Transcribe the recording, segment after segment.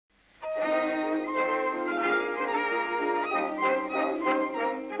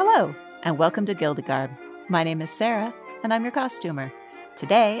Hello, and welcome to Gilded Garb. My name is Sarah, and I'm your costumer.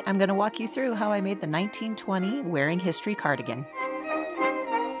 Today, I'm going to walk you through how I made the 1920 Wearing History cardigan.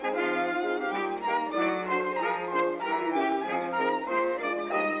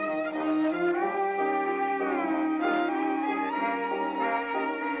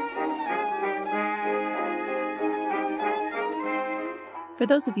 For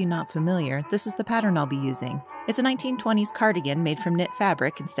those of you not familiar, this is the pattern I'll be using. It's a 1920s cardigan made from knit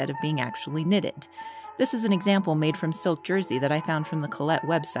fabric instead of being actually knitted. This is an example made from silk jersey that I found from the Colette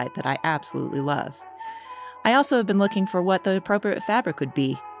website that I absolutely love. I also have been looking for what the appropriate fabric would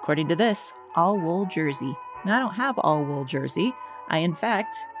be. According to this, all wool jersey. Now I don't have all wool jersey. I in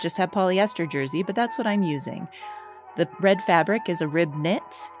fact just have polyester jersey, but that's what I'm using. The red fabric is a rib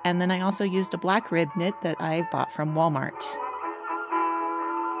knit, and then I also used a black rib knit that I bought from Walmart.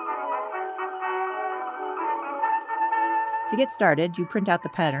 To get started, you print out the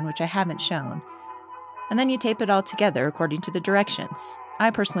pattern, which I haven't shown, and then you tape it all together according to the directions.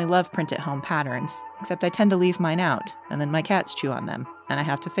 I personally love print-at-home patterns, except I tend to leave mine out, and then my cats chew on them, and I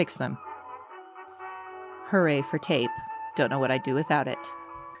have to fix them. Hooray for tape. Don't know what I'd do without it.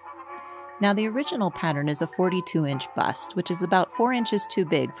 Now the original pattern is a 42-inch bust, which is about 4 inches too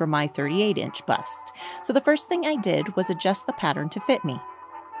big for my 38-inch bust. So the first thing I did was adjust the pattern to fit me.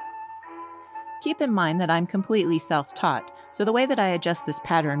 Keep in mind that I'm completely self-taught, so the way that I adjust this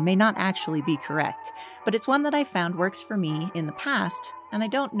pattern may not actually be correct, but it's one that I found works for me in the past, and I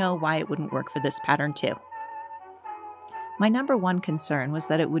don't know why it wouldn't work for this pattern too. My number one concern was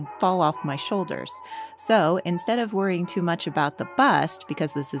that it would fall off my shoulders, so instead of worrying too much about the bust,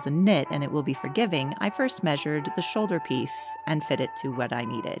 because this is a knit and it will be forgiving, I first measured the shoulder piece and fit it to what I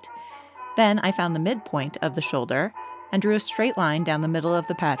needed. Then I found the midpoint of the shoulder and drew a straight line down the middle of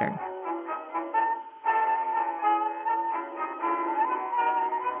the pattern.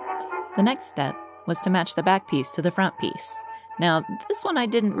 The next step was to match the back piece to the front piece. Now, this one I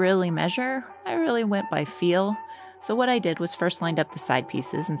didn't really measure, I really went by feel. So what I did was first lined up the side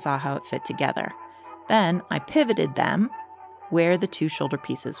pieces and saw how it fit together. Then I pivoted them where the two shoulder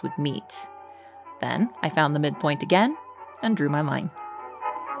pieces would meet. Then I found the midpoint again and drew my line.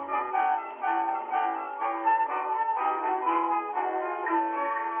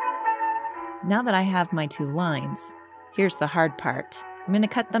 Now that I have my two lines, here's the hard part. I'm going to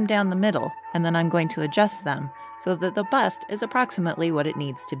cut them down the middle, and then I'm going to adjust them so that the bust is approximately what it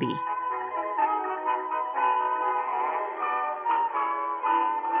needs to be.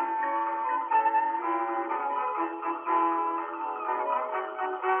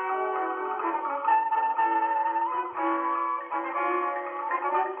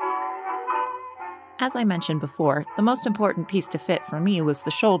 As I mentioned before, the most important piece to fit for me was the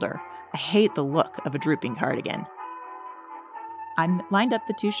shoulder. I hate the look of a drooping cardigan. I lined up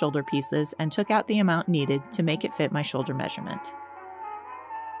the two shoulder pieces and took out the amount needed to make it fit my shoulder measurement.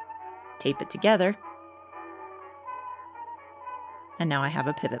 Tape it together, and now I have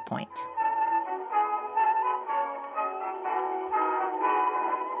a pivot point.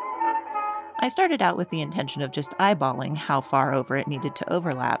 I started out with the intention of just eyeballing how far over it needed to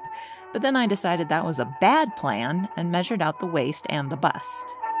overlap, but then I decided that was a bad plan and measured out the waist and the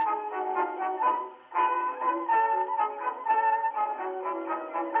bust.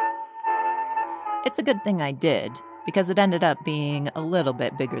 It's a good thing I did, because it ended up being a little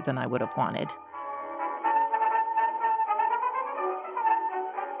bit bigger than I would have wanted.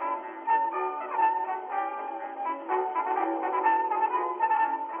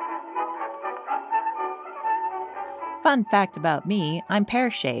 Fun fact about me, I'm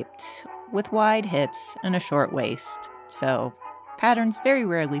pear-shaped, with wide hips and a short waist, so patterns very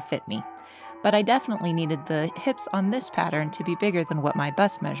rarely fit me. But I definitely needed the hips on this pattern to be bigger than what my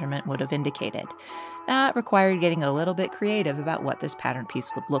bust measurement would have indicated. That required getting a little bit creative about what this pattern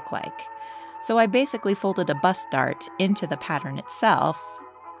piece would look like. So I basically folded a bust dart into the pattern itself,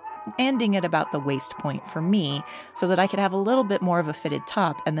 ending at about the waist point for me, so that I could have a little bit more of a fitted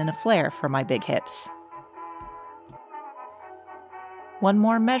top and then a flare for my big hips. One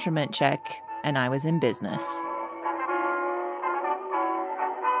more measurement check, and I was in business.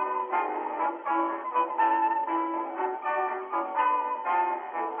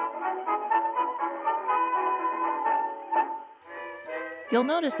 You'll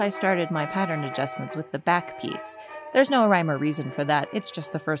notice I started my pattern adjustments with the back piece. There's no rhyme or reason for that, it's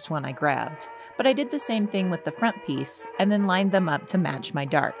just the first one I grabbed. But I did the same thing with the front piece, and then lined them up to match my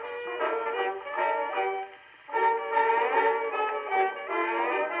darts.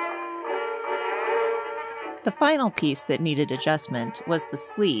 The final piece that needed adjustment was the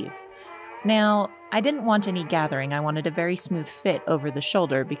sleeve. Now, I didn't want any gathering. I wanted a very smooth fit over the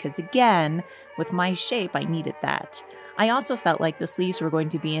shoulder because, again, with my shape, I needed that. I also felt like the sleeves were going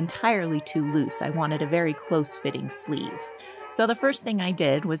to be entirely too loose. I wanted a very close-fitting sleeve. So the first thing I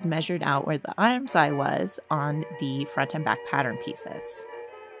did was measured out where the arm's eye was on the front and back pattern pieces.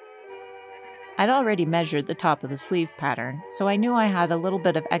 I'd already measured the top of the sleeve pattern, so I knew I had a little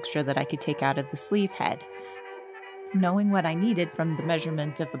bit of extra that I could take out of the sleeve head. Knowing what I needed from the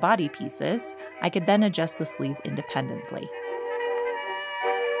measurement of the body pieces, I could then adjust the sleeve independently.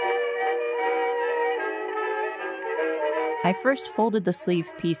 I first folded the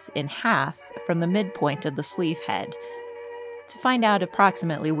sleeve piece in half from the midpoint of the sleeve head to find out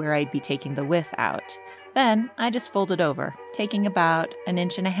approximately where I'd be taking the width out. Then I just folded over, taking about 1.5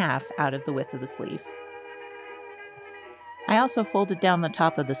 inches out of the width of the sleeve. I also folded down the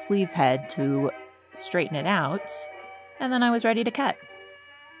top of the sleeve head to straighten it out, and then I was ready to cut.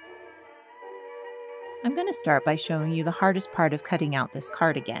 I'm going to start by showing you the hardest part of cutting out this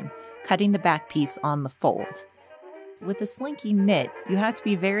cardigan, cutting the back piece on the fold. With a slinky knit, you have to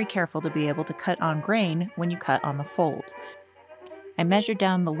be very careful to be able to cut on grain when you cut on the fold. I measured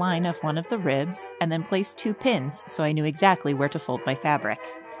down the line of one of the ribs and then placed 2 pins so I knew exactly where to fold my fabric.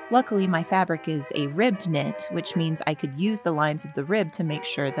 Luckily, my fabric is a ribbed knit, which means I could use the lines of the rib to make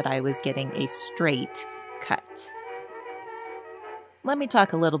sure that I was getting a straight cut. Let me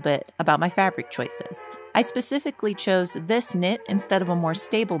talk a little bit about my fabric choices. I specifically chose this knit instead of a more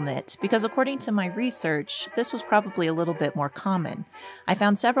stable knit because according to my research, this was probably a little bit more common. I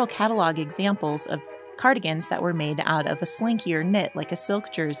found several catalog examples of cardigans that were made out of a slinkier knit like a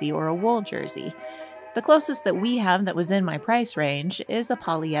silk jersey or a wool jersey. The closest that we have that was in my price range is a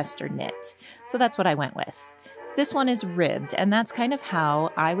polyester knit, so that's what I went with. This one is ribbed, and that's kind of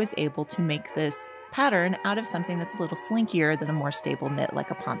how I was able to make this pattern out of something that's a little slinkier than a more stable knit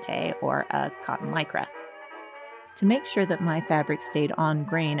like a ponte or a cotton lycra. To make sure that my fabric stayed on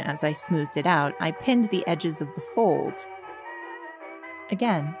grain as I smoothed it out, I pinned the edges of the fold.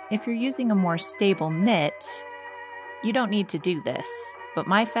 Again, if you're using a more stable knit, you don't need to do this, but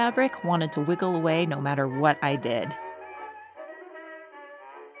my fabric wanted to wiggle away no matter what I did.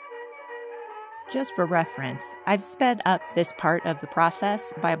 Just for reference, I've sped up this part of the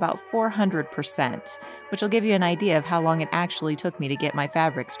process by about 400%, which will give you an idea of how long it actually took me to get my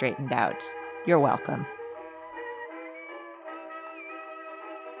fabric straightened out. You're welcome.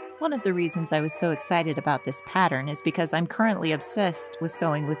 One of the reasons I was so excited about this pattern is because I'm currently obsessed with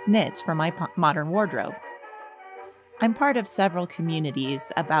sewing with knits for my modern wardrobe. I'm part of several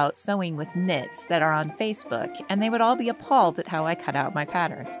communities about sewing with knits that are on Facebook, and they would all be appalled at how I cut out my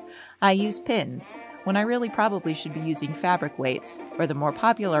patterns. I use pins, when I really probably should be using fabric weights, or the more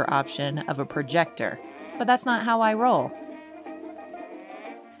popular option of a projector. But that's not how I roll.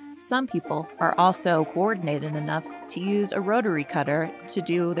 Some people are also coordinated enough to use a rotary cutter to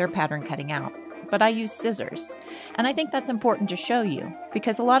do their pattern cutting out. But I use scissors. And I think that's important to show you,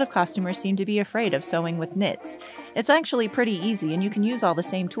 because a lot of costumers seem to be afraid of sewing with knits. It's actually pretty easy, and you can use all the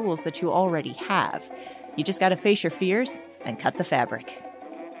same tools that you already have. You just gotta face your fears and cut the fabric.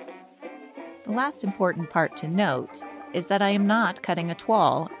 The last important part to note is that I am not cutting a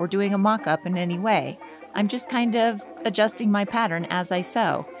toile or doing a mock-up in any way. I'm just kind of adjusting my pattern as I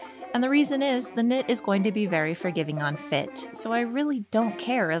sew. And the reason is the knit is going to be very forgiving on fit, so I really don't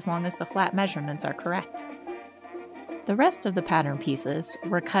care as long as the flat measurements are correct. The rest of the pattern pieces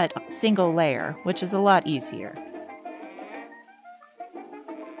were cut single layer, which is a lot easier.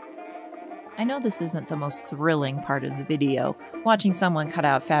 I know this isn't the most thrilling part of the video. Watching someone cut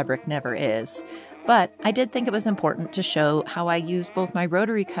out fabric never is. But I did think it was important to show how I used both my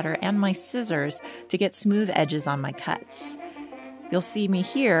rotary cutter and my scissors to get smooth edges on my cuts. You'll see me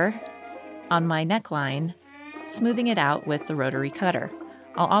here on my neckline, smoothing it out with the rotary cutter.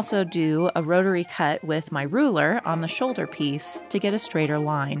 I'll also do a rotary cut with my ruler on the shoulder piece to get a straighter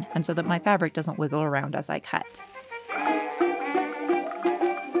line, and so that my fabric doesn't wiggle around as I cut.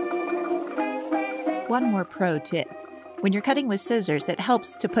 One more pro tip. When you're cutting with scissors, it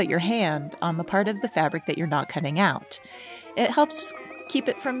helps to put your hand on the part of the fabric that you're not cutting out. It helps keep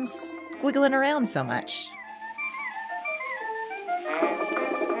it from wiggling around so much.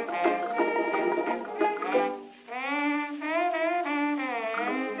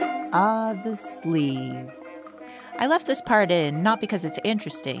 Ah, the sleeve. I left this part in not because it's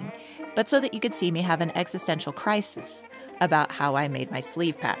interesting, but so that you could see me have an existential crisis about how I made my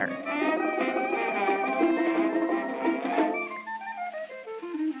sleeve pattern.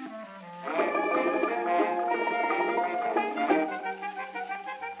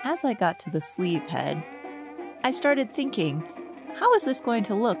 As I got to the sleeve head, I started thinking, how is this going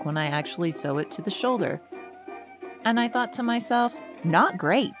to look when I actually sew it to the shoulder? And I thought to myself, not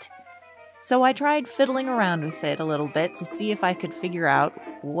great. So I tried fiddling around with it a little bit to see if I could figure out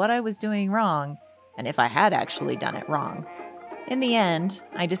what I was doing wrong and if I had actually done it wrong. In the end,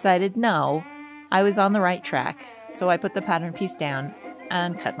 I decided no, I was on the right track, so I put the pattern piece down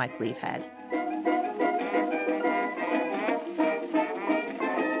and cut my sleeve head.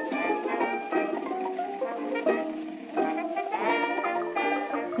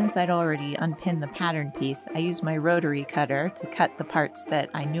 Since I'd already unpinned the pattern piece, I used my rotary cutter to cut the parts that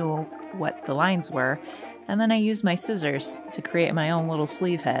I knew what the lines were, and then I used my scissors to create my own little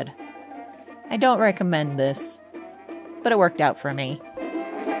sleeve head. I don't recommend this, but it worked out for me.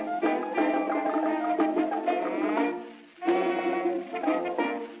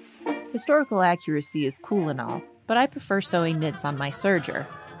 Historical accuracy is cool and all, but I prefer sewing knits on my serger.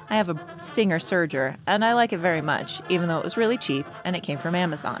 I have a Singer serger, and I like it very much, even though it was really cheap and it came from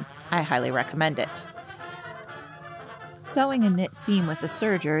Amazon. I highly recommend it. Sewing a knit seam with a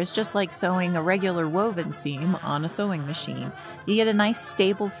serger is just like sewing a regular woven seam on a sewing machine. You get a nice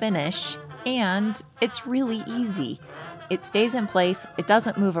stable finish, and it's really easy. It stays in place, it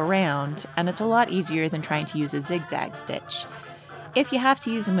doesn't move around, and it's a lot easier than trying to use a zigzag stitch. If you have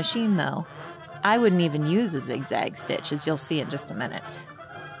to use a machine though, I wouldn't even use a zigzag stitch, as you'll see in just a minute.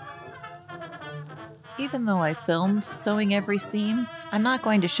 Even though I filmed sewing every seam, I'm not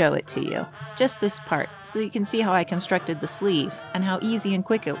going to show it to you, just this part, so you can see how I constructed the sleeve and how easy and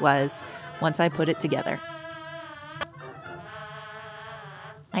quick it was once I put it together.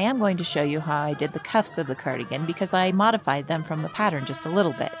 I am going to show you how I did the cuffs of the cardigan because I modified them from the pattern just a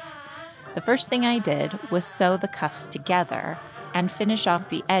little bit. The first thing I did was sew the cuffs together and finish off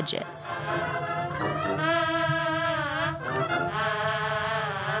the edges.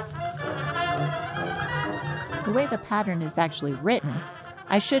 The way the pattern is actually written,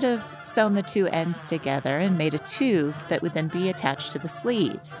 I should have sewn the two ends together and made a tube that would then be attached to the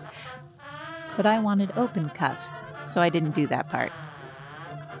sleeves. But I wanted open cuffs, so I didn't do that part.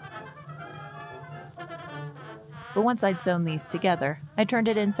 But once I'd sewn these together, I turned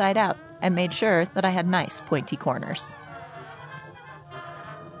it inside out and made sure that I had nice pointy corners.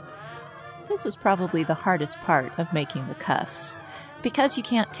 This was probably the hardest part of making the cuffs. Because you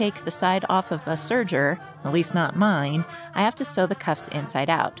can't take the side off of a serger, at least not mine, I have to sew the cuffs inside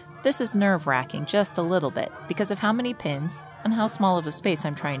out. This is nerve-wracking just a little bit because of how many pins and how small of a space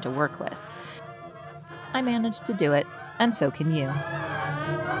I'm trying to work with. I managed to do it, and so can you.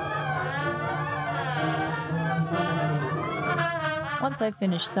 Once I've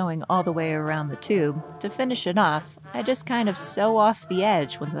finished sewing all the way around the tube, to finish it off, I just kind of sew off the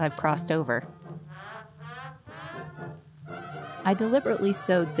edge once I've crossed over. I deliberately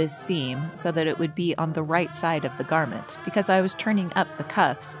sewed this seam so that it would be on the right side of the garment because I was turning up the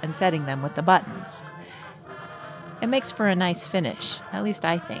cuffs and setting them with the buttons. It makes for a nice finish, at least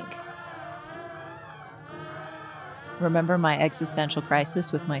I think. Remember my existential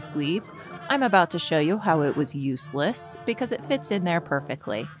crisis with my sleeve? I'm about to show you how it was useless because it fits in there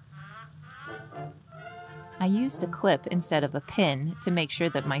perfectly. I used a clip instead of a pin to make sure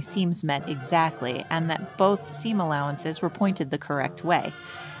that my seams met exactly and that both seam allowances were pointed the correct way.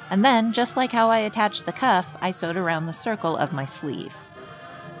 And then, just like how I attached the cuff, I sewed around the circle of my sleeve.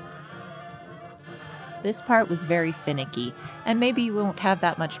 This part was very finicky, and maybe you won't have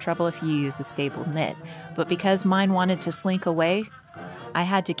that much trouble if you use a stable knit, but because mine wanted to slink away, I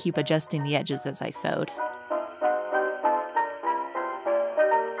had to keep adjusting the edges as I sewed.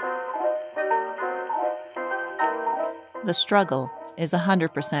 The struggle is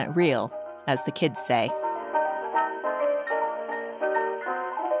 100% real, as the kids say.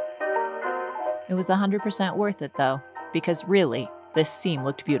 It was 100% worth it though, because really, this seam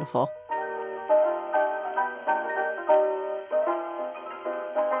looked beautiful.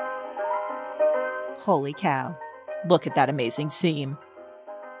 Holy cow, look at that amazing seam.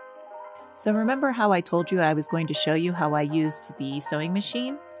 So remember how I told you I was going to show you how I used the sewing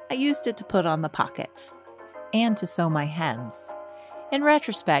machine? I used it to put on the pockets and to sew my hems. In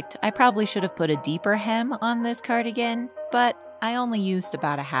retrospect, I probably should have put a deeper hem on this cardigan, but I only used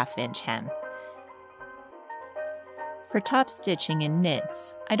about a 1/2 inch hem. For top stitching in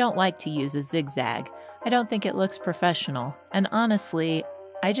knits, I don't like to use a zigzag. I don't think it looks professional, and honestly,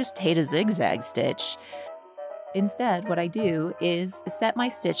 I just hate a zigzag stitch. Instead, what I do is set my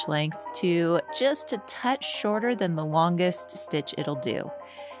stitch length to just a touch shorter than the longest stitch it'll do.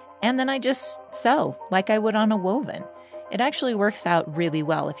 And then I just sew like I would on a woven. It actually works out really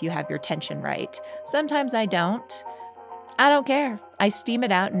well if you have your tension right. Sometimes I don't. I don't care. I steam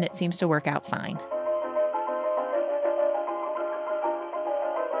it out and it seems to work out fine.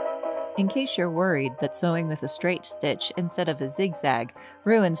 In case you're worried that sewing with a straight stitch instead of a zigzag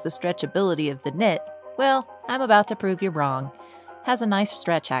ruins the stretchability of the knit, well, I'm about to prove you wrong. Has a nice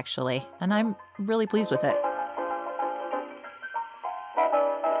stretch actually, and I'm really pleased with it.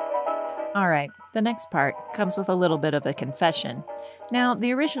 Alright, the next part comes with a little bit of a confession. Now,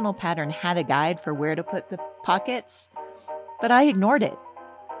 the original pattern had a guide for where to put the pockets, but I ignored it,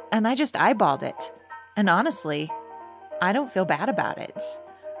 and I just eyeballed it. And honestly, I don't feel bad about it.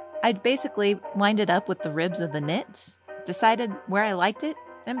 I'd basically lined it up with the ribs of the knits, decided where I liked it,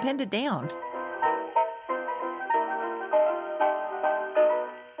 and pinned it down.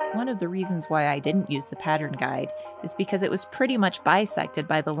 One of the reasons why I didn't use the pattern guide is because it was pretty much bisected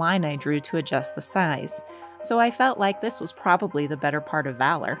by the line I drew to adjust the size, so I felt like this was probably the better part of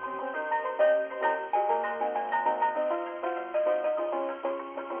valor.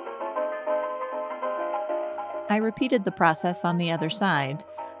 I repeated the process on the other side,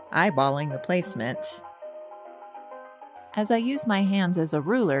 eyeballing the placement. As I use my hands as a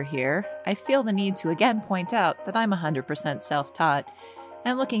ruler here, I feel the need to again point out that I'm 100% self-taught.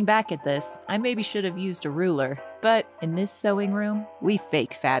 And looking back at this, I maybe should have used a ruler, but in this sewing room, we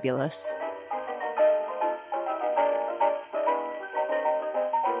fake fabulous.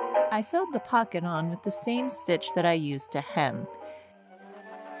 I sewed the pocket on with the same stitch that I used to hem.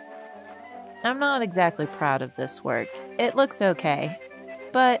 I'm not exactly proud of this work. It looks okay,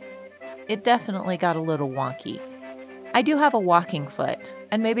 but it definitely got a little wonky. I do have a walking foot,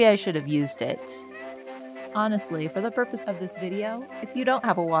 and maybe I should have used it. Honestly, for the purpose of this video, if you don't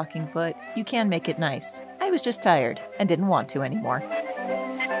have a walking foot, you can make it nice. I was just tired and didn't want to anymore.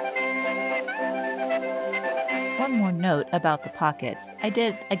 One more note about the pockets. I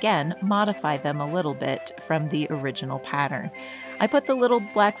did, again, modify them a little bit from the original pattern. I put the little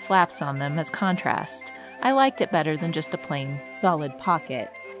black flaps on them as contrast. I liked it better than just a plain, solid pocket.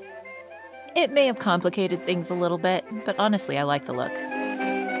 It may have complicated things a little bit, but honestly, I like the look.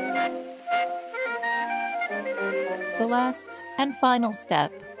 The last and final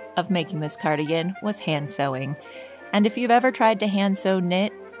step of making this cardigan was hand sewing. And if you've ever tried to hand sew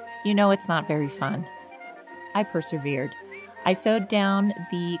knit, you know it's not very fun. I persevered. I sewed down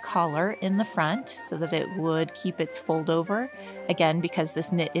the collar in the front so that it would keep its fold over. Again, because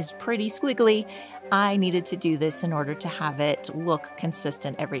this knit is pretty squiggly, I needed to do this in order to have it look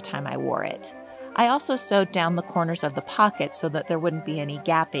consistent every time I wore it. I also sewed down the corners of the pocket so that there wouldn't be any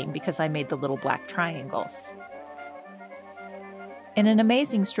gapping because I made the little black triangles. In an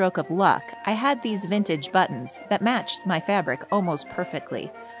amazing stroke of luck, I had these vintage buttons that matched my fabric almost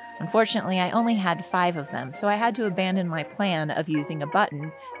perfectly. Unfortunately, I only had 5 of them, so I had to abandon my plan of using a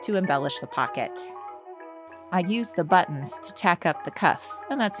button to embellish the pocket. I used the buttons to tack up the cuffs,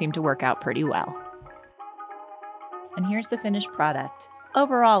 and that seemed to work out pretty well. And here's the finished product.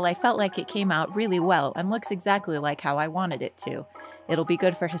 Overall, I felt like it came out really well and looks exactly like how I wanted it to. It'll be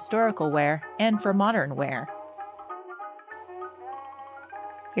good for historical wear and for modern wear.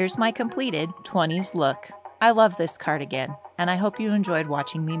 Here's my completed 20s look. I love this cardigan, and I hope you enjoyed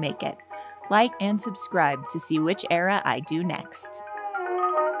watching me make it. Like and subscribe to see which era I do next.